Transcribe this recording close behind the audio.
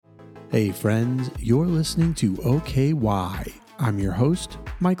Hey friends, you're listening to OKY. I'm your host,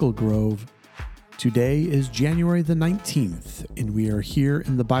 Michael Grove. Today is January the 19th, and we are here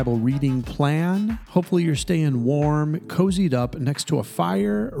in the Bible reading plan. Hopefully you're staying warm, cozied up next to a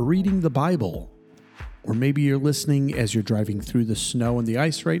fire, reading the Bible. Or maybe you're listening as you're driving through the snow and the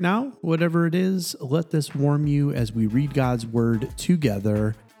ice right now. Whatever it is, let this warm you as we read God's Word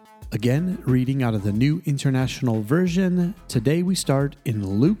together. Again, reading out of the New International Version. Today we start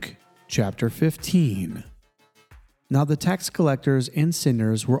in Luke chapter 15. Now the tax collectors and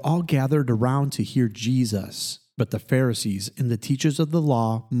sinners were all gathered around to hear Jesus, but the Pharisees and the teachers of the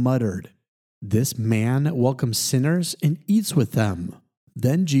law muttered, "This man welcomes sinners and eats with them."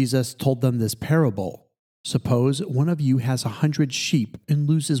 Then Jesus told them this parable. Suppose one of you has 100 sheep and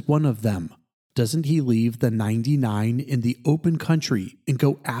loses one of them. Doesn't he leave the 99 in the open country and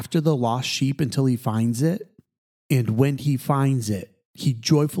go after the lost sheep until he finds it? And when he finds it, he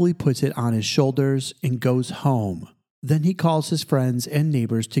joyfully puts it on his shoulders and goes home. Then he calls his friends and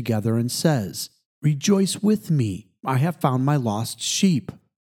neighbors together and says, "Rejoice with me, I have found my lost sheep."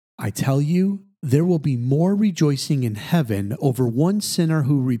 I tell you, there will be more rejoicing in heaven over one sinner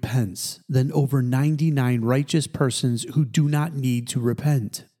who repents than over 99 righteous persons who do not need to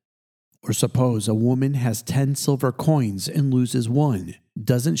repent. Or suppose a woman has 10 silver coins and loses one.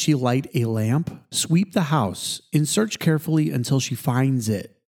 Doesn't she light a lamp, sweep the house, and search carefully until she finds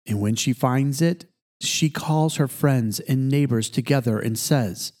it? And when she finds it, she calls her friends and neighbors together and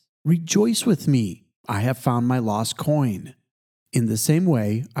says, "Rejoice with me, I have found my lost coin." In the same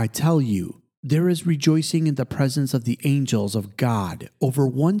way, I tell you, there is rejoicing in the presence of the angels of God over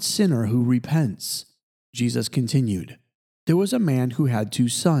one sinner who repents. Jesus continued, "There was a man who had 2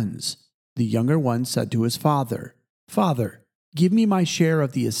 sons. The younger one said to his father, 'Father, give me my share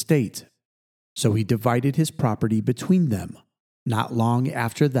of the estate.' So he divided his property between them. Not long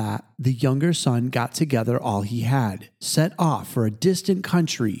after that, the younger son got together all he had, set off for a distant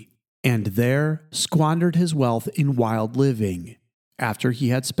country, and there squandered his wealth in wild living. After he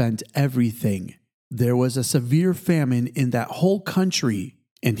had spent everything, there was a severe famine in that whole country,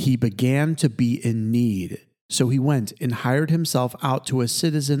 and he began to be in need. So he went and hired himself out to a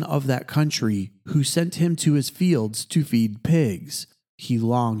citizen of that country, who sent him to his fields to feed pigs. He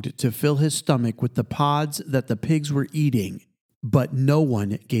longed to fill his stomach with the pods that the pigs were eating, but no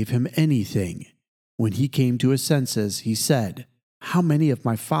one gave him anything. When he came to his senses, he said, 'How many of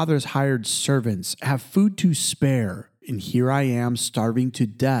my father's hired servants have food to spare, and here I am starving to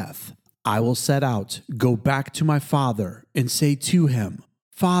death? I will set out, go back to my father, and say to him,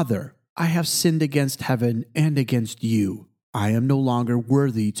 Father, I have sinned against heaven and against you. I am no longer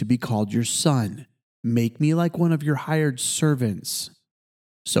worthy to be called your son. Make me like one of your hired servants.'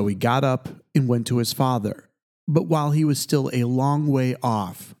 So he got up and went to his father. But while he was still a long way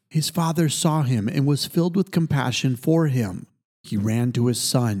off, his father saw him and was filled with compassion for him. He ran to his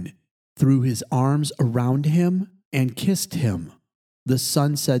son, threw his arms around him, and kissed him. The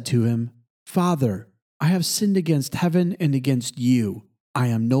son said to him, 'Father, I have sinned against heaven and against you. I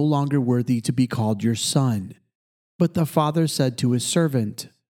am no longer worthy to be called your son.' But the father said to his servant,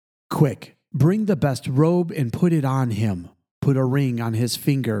 'Quick, bring the best robe and put it on him. Put a ring on his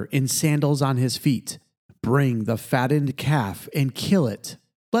finger and sandals on his feet. Bring the fattened calf and kill it.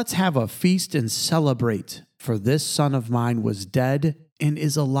 Let's have a feast and celebrate, for this son of mine was dead and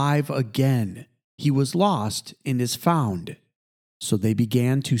is alive again. He was lost and is found.' So they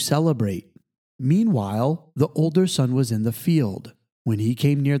began to celebrate. Meanwhile, the older son was in the field. When he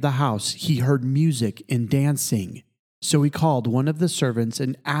came near the house, he heard music and dancing. So he called one of the servants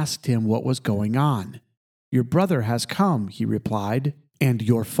and asked him what was going on. 'Your brother has come,' he replied, 'and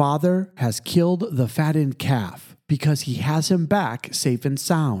your father has killed the fattened calf, because he has him back safe and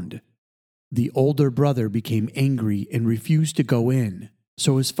sound.' The older brother became angry and refused to go in.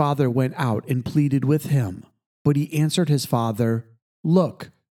 So his father went out and pleaded with him. But he answered his father,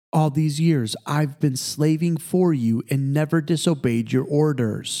 'Look, all these years I've been slaving for you and never disobeyed your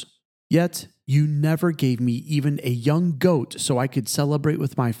orders. Yet you never gave me even a young goat so I could celebrate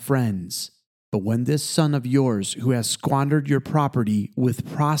with my friends. But when this son of yours who has squandered your property with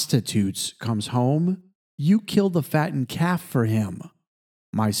prostitutes comes home, you kill the fattened calf for him.'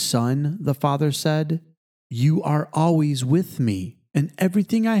 'My son,' the father said, 'you are always with me, and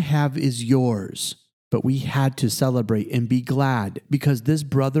everything I have is yours. But we had to celebrate and be glad because this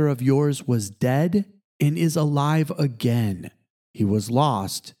brother of yours was dead and is alive again. He was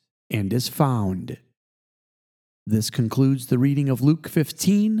lost and is found.'" This concludes the reading of Luke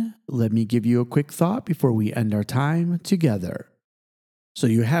 15. Let me give you a quick thought before we end our time together. So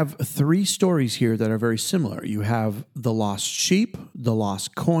you have three stories here that are very similar. You have the lost sheep, the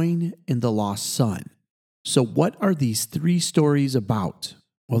lost coin, and the lost son. So what are these three stories about?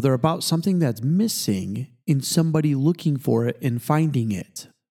 Well, they're about something that's missing in somebody looking for it and finding it.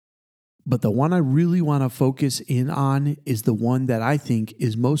 But the one I really want to focus in on is the one that I think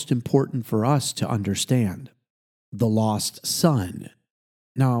is most important for us to understand: the lost son.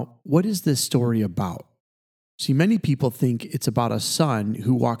 Now, what is this story about? See, many people think it's about a son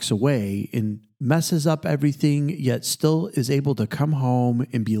who walks away and messes up everything, yet still is able to come home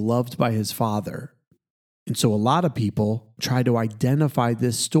and be loved by his father. And so a lot of people try to identify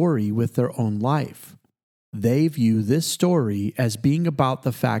this story with their own life. They view this story as being about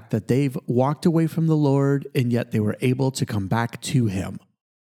the fact that they've walked away from the Lord and yet they were able to come back to him.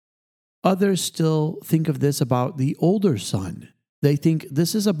 Others still think of this about the older son. They think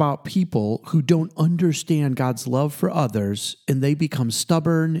this is about people who don't understand God's love for others, and they become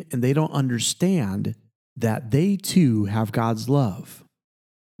stubborn and they don't understand that they too have God's love.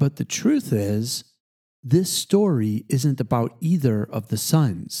 But the truth is, this story isn't about either of the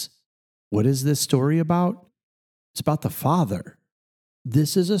sons. What is this story about? It's about the Father.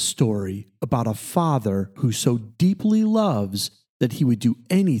 This is a story about a father who so deeply loves that he would do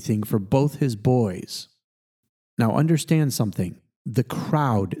anything for both his boys. Now understand something. The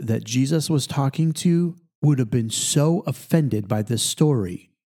crowd that Jesus was talking to would have been so offended by this story.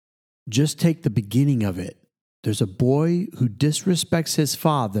 Just take the beginning of it. There's a boy who disrespects his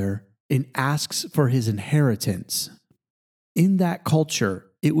father and asks for his inheritance. In that culture,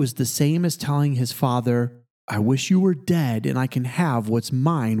 it was the same as telling his father, "I wish you were dead and I can have what's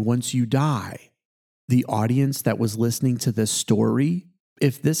mine once you die." The audience that was listening to this story,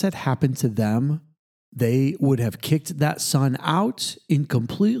 if this had happened to them, they would have kicked that son out and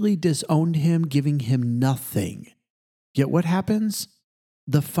completely disowned him, giving him nothing. Yet what happens?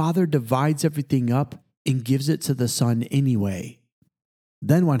 The father divides everything up and gives it to the son anyway.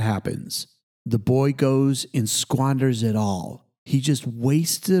 Then what happens? The boy goes and squanders it all. He just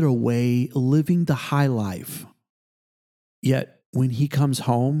wastes it away, living the high life. Yet when he comes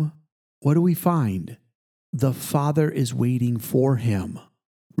home, what do we find? The father is waiting for him.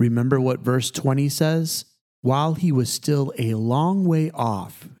 Remember what verse 20 says? While he was still a long way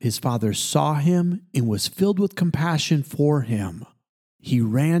off, his father saw him and was filled with compassion for him. He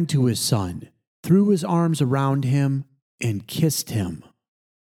ran to his son, threw his arms around him, and kissed him.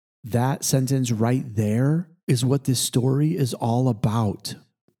 That sentence right there is what this story is all about.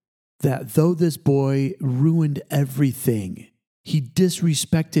 That though this boy ruined everything, he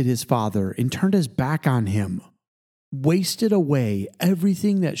disrespected his father and turned his back on him, wasted away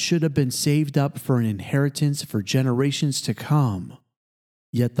everything that should have been saved up for an inheritance for generations to come.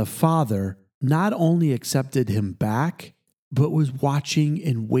 Yet the father not only accepted him back, but was watching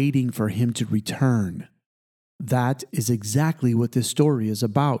and waiting for him to return. That is exactly what this story is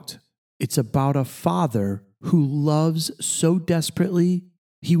about. It's about a father who loves so desperately,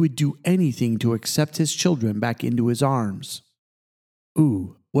 he would do anything to accept his children back into his arms.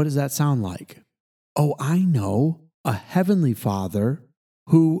 Ooh, what does that sound like? Oh, I know. A heavenly father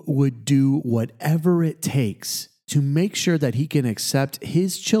who would do whatever it takes to make sure that he can accept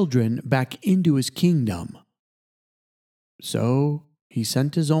his children back into his kingdom. So he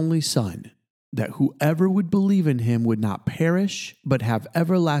sent his only son, that whoever would believe in him would not perish, but have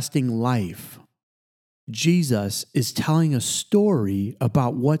everlasting life. Jesus is telling a story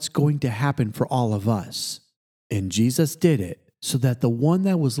about what's going to happen for all of us. And Jesus did it so that the one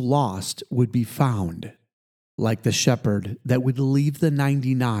that was lost would be found. Like the shepherd that would leave the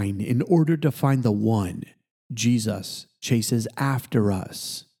 99 in order to find the one, Jesus chases after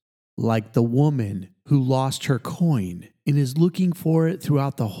us. Like the woman who lost her coin and is looking for it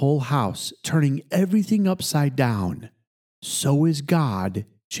throughout the whole house, turning everything upside down, so is God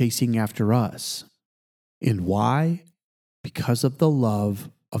chasing after us. And why? Because of the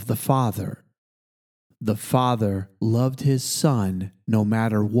love of the Father. The Father loved his Son no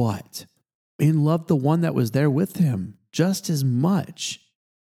matter what, and loved the one that was there with him just as much.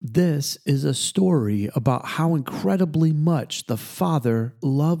 This is a story about how incredibly much the Father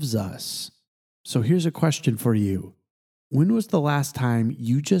loves us. So here's a question for you. When was the last time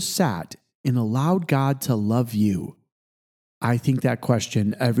you just sat and allowed God to love you? I think that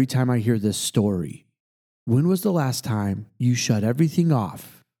question every time I hear this story. When was the last time you shut everything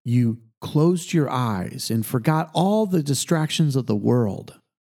off? You closed your eyes and forgot all the distractions of the world.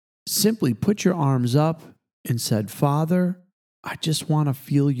 Simply put your arms up and said, "Father, I just want to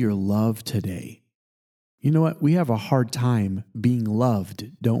feel your love today." You know what? We have a hard time being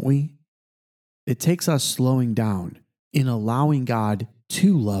loved, don't we? It takes us slowing down and allowing God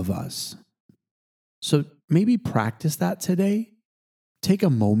to love us. So maybe practice that today. Take a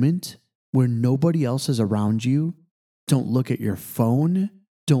moment where nobody else is around you. Don't look at your phone.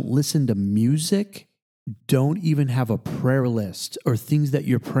 Don't listen to music. Don't even have a prayer list or things that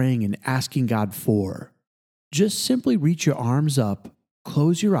you're praying and asking God for. Just simply reach your arms up,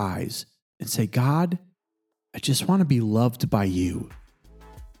 close your eyes, and say, God, I just want to be loved by you.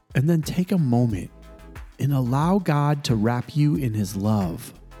 And then take a moment and allow God to wrap you in his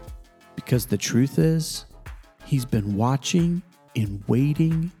love. Because the truth is, he's been watching and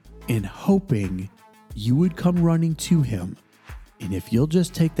waiting and hoping you would come running to him. And if you'll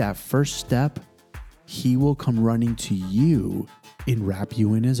just take that first step, he will come running to you and wrap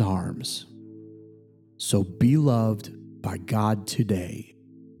you in his arms. So be loved by God today.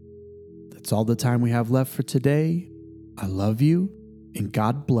 That's all the time we have left for today. I love you and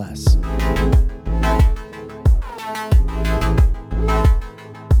God bless.